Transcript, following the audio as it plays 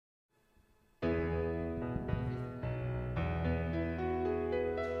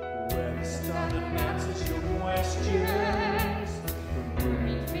style that matches your questions. From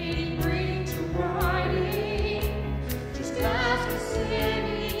grooming, feeding, breeding to riding, just ask us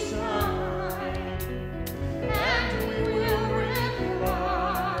anytime, and we will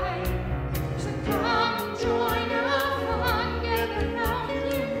reply. So come and join our fun, get the love you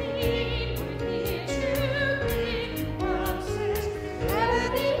need. We're here to give you answers.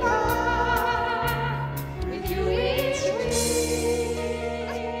 Ebony Park, with you each week.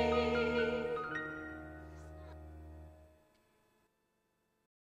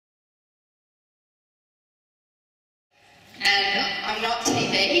 And I'm not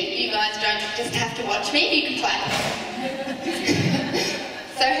TV, you guys don't just have to watch me, you can play.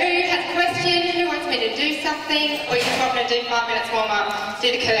 So who has a question, who wants me to do something, or you just want me to do 5 minutes warm up, do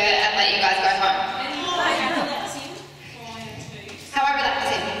the cur and let you guys go home? How I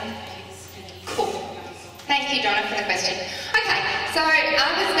relax in? Cool. Thank you, Donna, for the question. Okay, so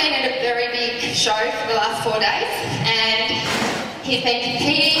Arthur's been at a very big show for the last 4 days, and he's been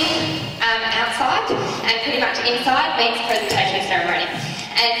competing outside and pretty much inside being his presentation ceremony.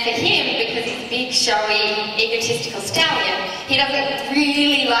 And for him, because he's a big, showy, egotistical stallion, he doesn't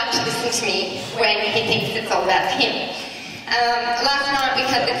really like to listen to me when he thinks it's all about him. Last night we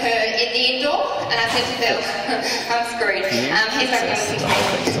had the cur in the indoor, and I said to Bill, I'm screwed, he's not going to listen to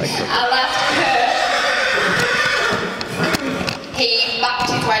me. Our last cur, he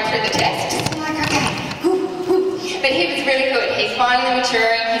bucked his way through the test. I'm like, okay, but he was really good. He's finally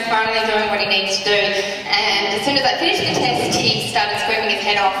maturing, he's finally doing what he needs to do, and as soon as I finished the test, he started screaming his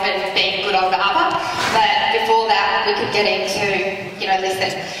head off and being a good old Abba, but before that we could get him to,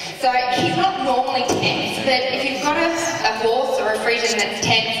 listen. So he's not normally tense, but if you've got a horse or a Friesian that's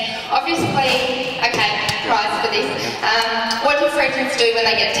tense, obviously, okay, prize for this, what do Friesians do when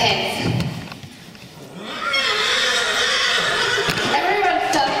they get tense? Everyone's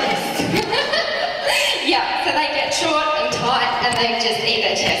done this. Yeah, so they get short and tight and they just eat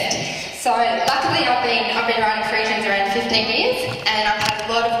their chest. So luckily I've been riding Friesians around 15 years and I've had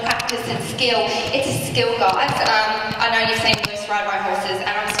a lot of practice and skill. It's a skill, guys. I know you've seen Luce ride my horses and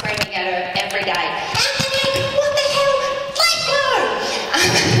I'm screaming at her every day. What the hell? Let go!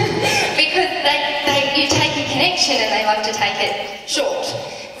 Because you take a connection and they love to take it short.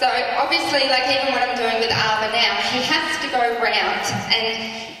 So obviously, like even what I'm doing with Arthur now, he has to go round and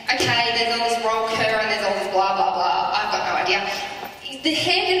okay, there's all this roll cur and there's all this blah blah blah, I've got no idea. The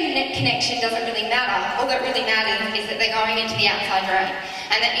head and the neck connection doesn't really matter. All that really matters is that they're going into the outside rein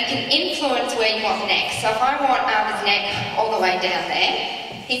and that you can influence where you want the neck. So if I want Arthur's neck all the way down there,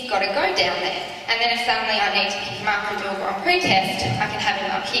 he's got to go down there. And then if suddenly I need to pick him up and do a Grand Prix test, I can have him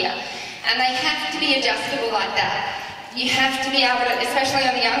up here. And they have to be adjustable like that. You have to be able to, especially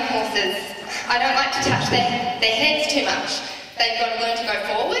on the young horses, I don't like to touch their heads too much. They've got to learn to go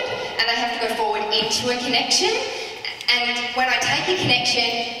forward, and they have to go forward into a connection. And when I take a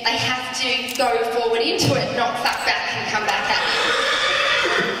connection, they have to go forward into it, not suck back and come back at me.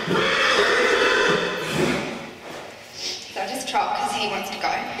 So I just trot because he wants to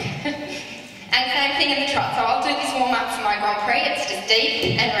go. And same thing in the trot. So I'll do this warm up for my Grand Prix. It's just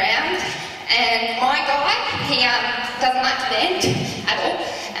deep and round. And my guy, he doesn't like to bend at all.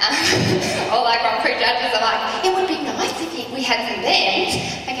 All our Grand Prix judges are like, it would be nice if we had some bend.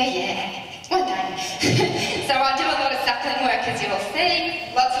 I go, yeah, one day. So I do a lot of suckling work, as you'll see.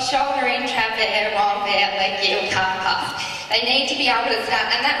 Lots of shoulder in, travers, long bear, leg yield, calf pass. They need to be able to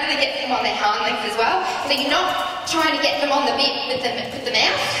start, and that really gets them on their hind legs as well. So you're not trying to get them on the bit with the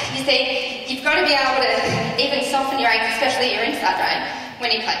mouth. You see, you've got to be able to even soften your ankle, especially your inside rein,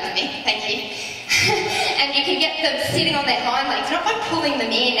 when you play with me. Thank you. And you can get them sitting on their hind legs, not by pulling them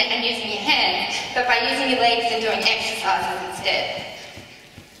in and using your hands, but by using your legs and doing exercises instead.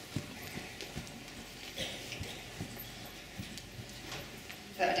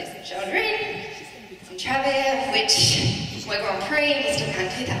 So I do some shoulder in, some travers, which we're Grand Prix, we still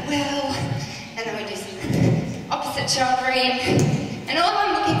can't do that well. And then we do some opposite shoulder in. And all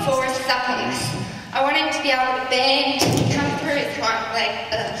I'm looking for is suppleness. I want him to be able to bend, come through his hind leg,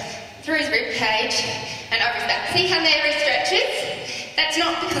 through his rib cage, and over his back. See how there he stretches? That's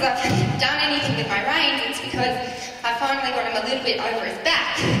not because I've done anything with my reins, it's because I finally got him a little bit over his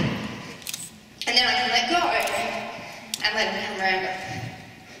back. And then I can let go and let him come around.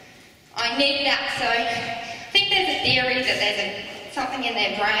 I need that, so I think there's a theory that there's something in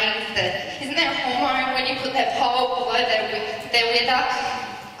their brains that, isn't there a hormone when you put their pole below their wither?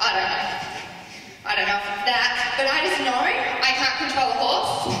 I don't know if it's that, but I just know I can't control a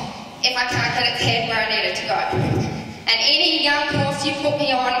horse if I can't get its head where I need it to go. And any young horse you put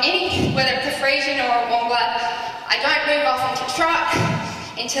me on, whether it's a Friesian or a Wombat, I don't move off into trot,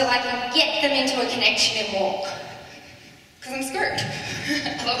 until I can get them into a connection and walk. Because I'm screwed.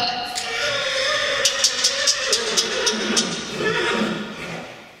 Otherwise.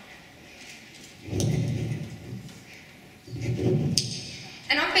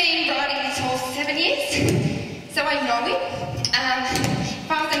 And I've been riding this horse 7 years, so I know it. If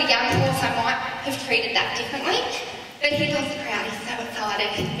I was on a young horse, I might have treated that differently. But he loves the crowd, he's so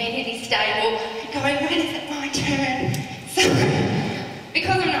excited, men in his stable, going, when is it my turn? So,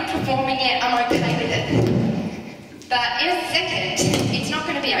 because I'm not performing yet, I'm okay with it. But in a second, it's not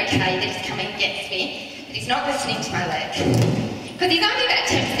going to be okay that he's coming against me, that he's not listening to my leg. Because he's only about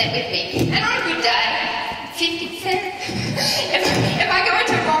 10% with me, and on a good day, 50%. if I go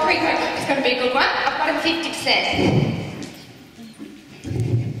into a robbery, it's going to be a good one, I've got him 50%.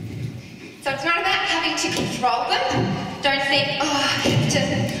 So it's not about having to control them. Don't think, oh, I have to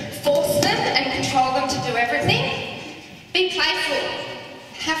force them and control them to do everything. Be playful.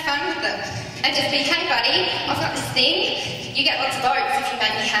 Have fun with them. And just be, hey buddy, I've got this thing. You get lots of votes if you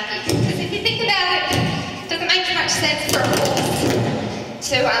make me happy. Because if you think about it, it doesn't make too much sense for a horse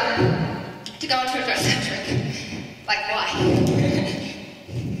to go into a dressage ring. Like, why?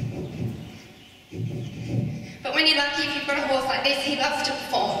 But when you're lucky, if you've got a horse like this, he loves to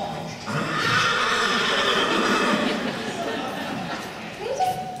perform.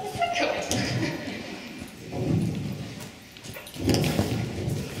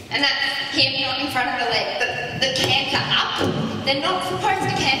 And that's him not in front of the leg, the canter up. They're not supposed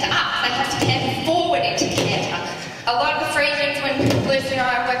to canter up, they have to canter forward into the canter. A lot of the Friesians, when Lucy and I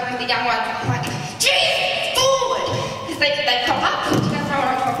are working with the young ones, I'm like, geez, forward! Because they pop up, they'll throw it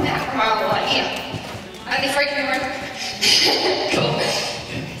on top now, come on, like here. Only Friesian room. Cool.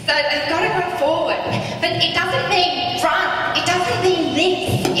 So they've got to go forward. But it doesn't mean run, it doesn't mean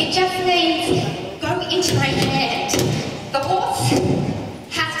this, it just means go into my hand. The horse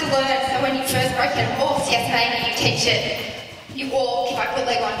has to learn, so when you first break in a horse, yes maybe you teach it, you walk, if I put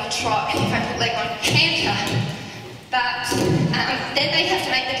leg on you trot, if I put leg on you canter. But then they have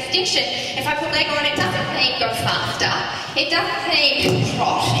to make the distinction. If I put leg on, it doesn't mean go faster, it doesn't mean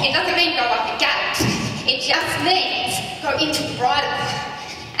trot, it doesn't mean go up a gate, it just means go into the bridle.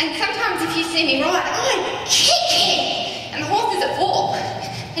 And sometimes if you see me ride, I'm kicking, and the horse is at walk,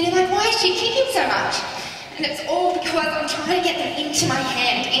 and you're like, why is she kicking so much? And it's all because I'm trying to get them into my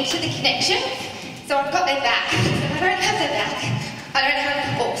hand, into the connection. So I've got their back. If I don't have their back, I don't have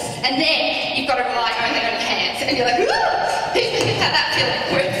the horse. And then you've got to rely only on your hands. And you're like, woo! Who's had that feeling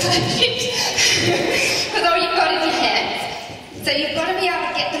where it's like shit? Because all you've got is your hands. So you've got to be able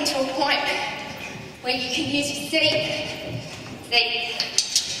to get them to a point where you can use your seat. See,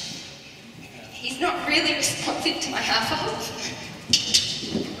 he's not really responsive to my half-arms.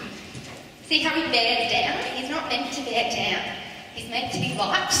 See how he bears down? He's not meant to bear down. He's meant to be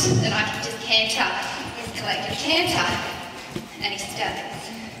light, that I can just canter his collective canter, and he stays.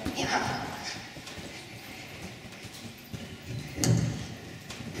 Yeah.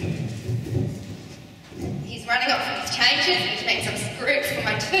 He's running off with his changes, which means I'm screwed for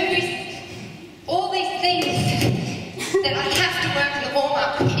my twos. All these things that I have to work in the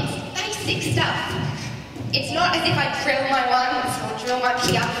warm-up, it's basic stuff. It's not as if I drill my ones or drill my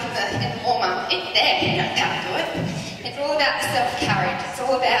P up in the warm-up. It's there, you know how to do it. It's all about the self-carriage. It's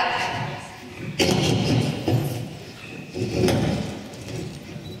all about...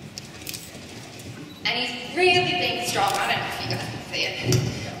 And he's really being strong. I don't know if you guys can see it,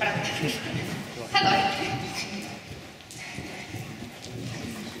 but I'm... Hello.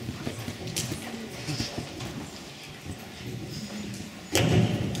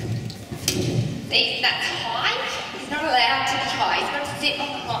 See, that's high. He's not allowed to be high. He's got to sit on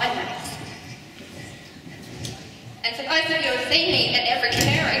the hind legs. And for those of you who have seen me at every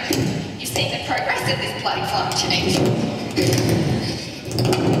Keuring, you've seen the progress of this bloody flying change.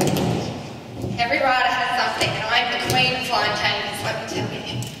 Every rider has something, and I am the queen of flying changes, let me tell you.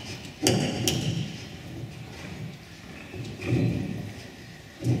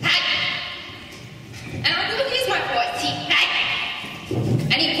 Hey! And I will use my voice. Hey!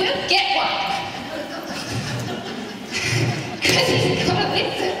 And he will get one. Because he's got to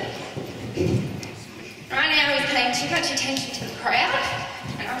listen. Right now he's paying too much attention to the crowd,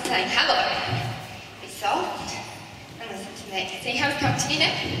 and I'm saying, hello, be soft, and listen to me. See how he's come to me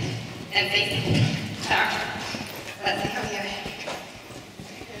now? And see, alright, let's see how we go.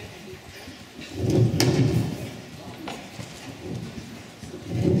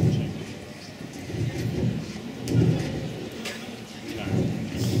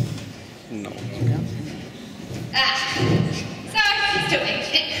 So he's doing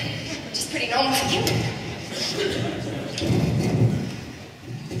it, which is pretty normal for him.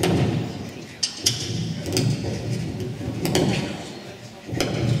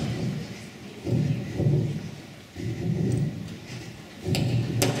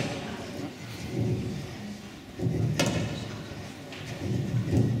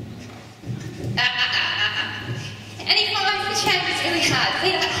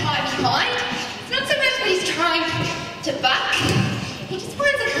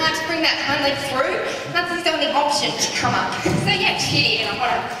 had to bring that hind leg through. That's his only option to come up. So yeah, shitty, and I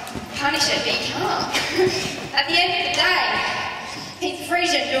want to punish it, but you can't. At the end of the day, he's a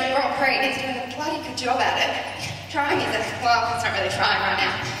Friesian doing Grand Prix, and he's doing a bloody good job at it. Trying is a, well, he's not really trying right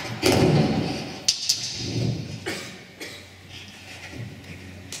now.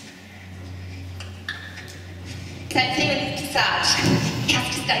 Same thing with his dressage. He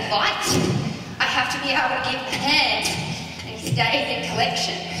has to stay light. I have to be able to give the hand, and he stays in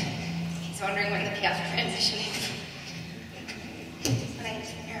collection. He's wondering when the piaffe transition is. I need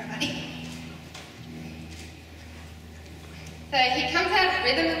to hear it, buddy. So he comes out of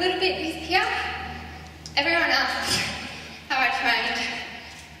rhythm a little bit with his piaffe. Everyone asks how I trained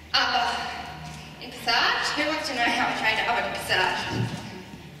Abba in Dressage. Who wants to know how I trained Abba in Dressage?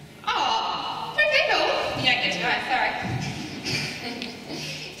 Oh, 3 people. You don't get to know, sorry.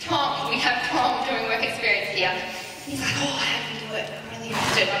 Tom, we have Tom doing work experience here. He's like, oh, how do you do it? I'm really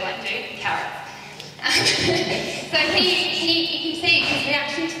interested. I'm like, dude, carrots. So you can see his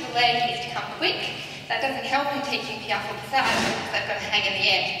reaction to the leg is to come quick. That doesn't help in teaching piaffe or Dressage because they've got to hang in the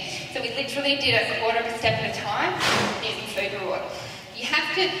end. So we literally did a quarter of a step at a time using food reward. You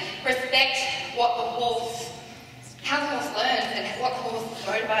have to respect what the horse, how the horse learns and what the horse is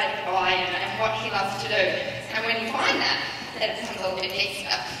motivated by and what he loves to do. And when you find that, then it becomes a little bit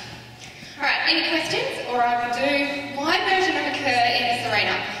easier. Alright, any questions? Or I will do my version of a cur in this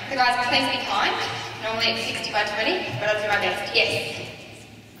arena. So guys, please be kind. Normally it's 60 by 20, but I'll do my best. Yes?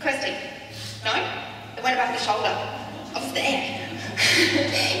 Question? No? It went above the shoulder. I was there.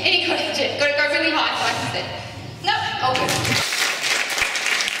 Any question? Got to go really high, like I said. No? All good.